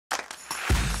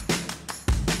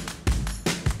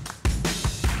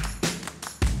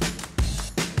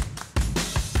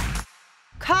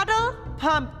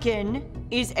Pumpkin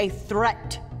is a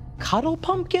threat. Cuddle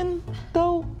Pumpkin,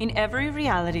 though? In every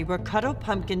reality where Cuddle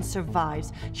Pumpkin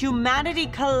survives, humanity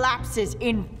collapses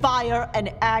in fire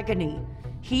and agony.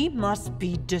 He must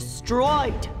be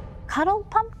destroyed. Cuddle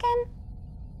Pumpkin?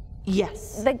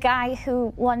 Yes. The guy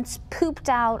who once pooped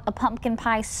out a pumpkin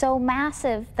pie so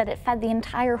massive that it fed the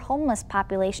entire homeless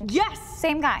population. Yes!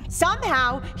 Same guy.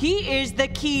 Somehow, he is the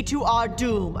key to our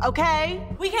doom, okay?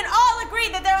 We can all agree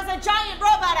that there is a giant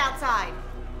robot outside.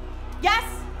 Yes?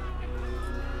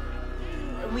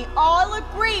 We all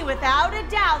agree without a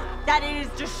doubt that it is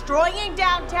destroying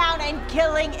downtown and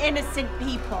killing innocent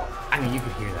people. I mean, you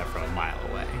could hear that from a mile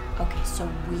away. Okay, so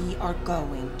we are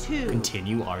going to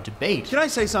Continue our debate. Can I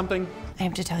say something? I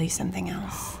have to tell you something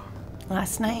else.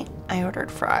 Last night, I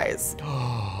ordered fries.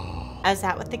 I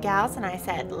sat with the gals and I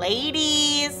said,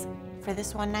 ladies, for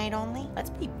this one night only,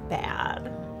 let's be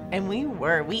bad. And we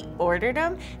ordered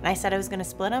them, and I said I was gonna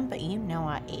split them, but you know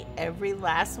I ate every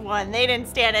last one. They didn't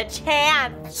stand a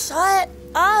chance. Shut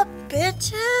up,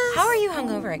 bitches. How are you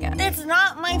hungover again? It's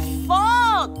not my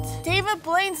fault. David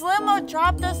Blaine's limo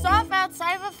dropped us off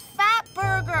outside of a Fat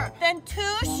Burger. Then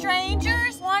two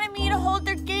strangers wanted me to hold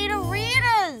their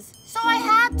Gatoritas, so I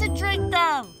had to drink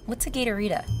them. What's a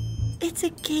Gatorita? It's a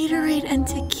Gatorade and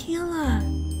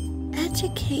tequila.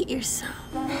 Educate yourself.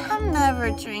 I'm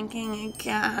never drinking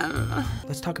again.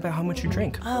 Let's talk about how much you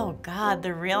drink. Oh God,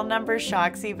 the real number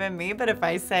shocks even me, but if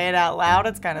I say it out loud,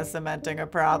 it's kind of cementing a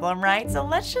problem, right? So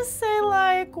let's just say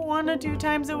like 1 to 2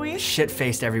 times a week.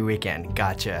 Shit-faced every weekend,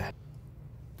 gotcha.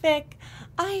 Vic,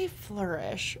 I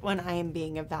flourish when I am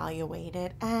being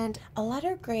evaluated, and a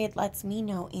letter grade lets me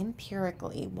know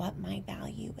empirically what my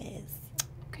value is.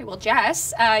 Okay, well,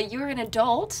 Jess, you're an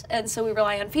adult, and so we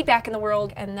rely on feedback in the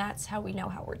world, and that's how we know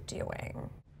how we're doing.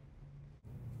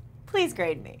 Please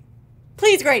grade me.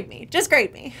 Please grade me. Just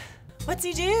grade me. What's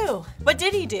he do? What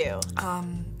did he do?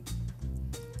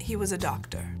 He was a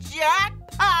doctor.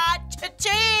 Jackpot!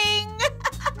 Cha-ching!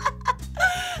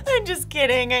 I'm just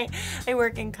kidding. I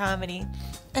work in comedy.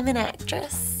 I'm an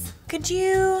actress. Could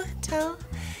you tell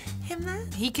him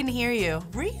that? He can hear you.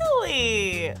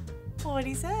 Really? What'd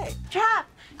he say? Trap!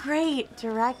 Great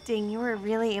directing. You were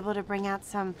really able to bring out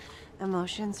some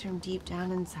emotions from deep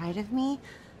down inside of me.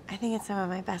 I think it's some of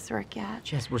my best work yet.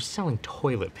 Jess, we're selling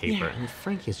toilet paper, and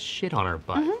Frank has shit on our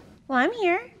butt. Well, I'm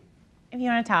here. If you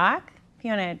want to talk, if you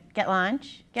want to get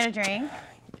lunch, get a drink.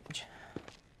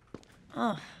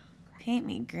 Oh, paint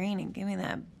me green and give me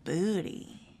that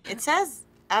booty. It says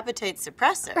appetite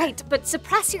suppressor. Right, but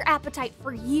suppress your appetite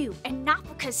for you and not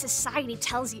because society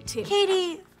tells you to.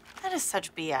 Katie, that is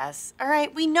such BS. All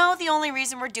right, we know the only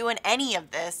reason we're doing any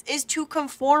of this is to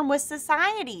conform with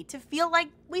society, to feel like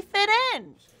we fit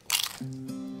in.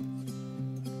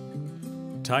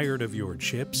 Tired of your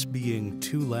chips being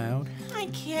too loud? I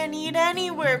can't eat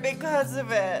anywhere because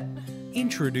of it.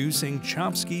 Introducing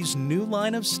Chomsky's new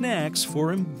line of snacks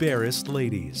for embarrassed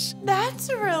ladies. That's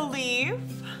a relief.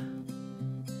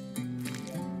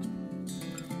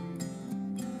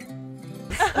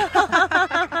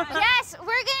 Yes, we're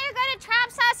gonna go to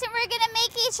Tramps House and we're gonna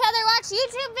make each other watch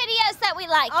YouTube videos that we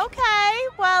like. Okay,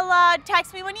 well,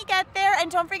 text me when you get there, and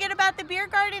don't forget about the beer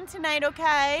garden tonight,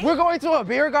 okay? We're going to a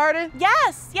beer garden?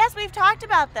 Yes, we've talked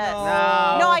about this.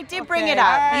 No, I did bring it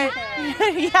up.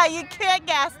 Yeah, you can't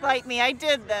gaslight me, I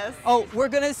did this. Oh, we're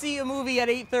gonna see a movie at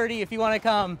 8:30 if you wanna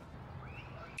come.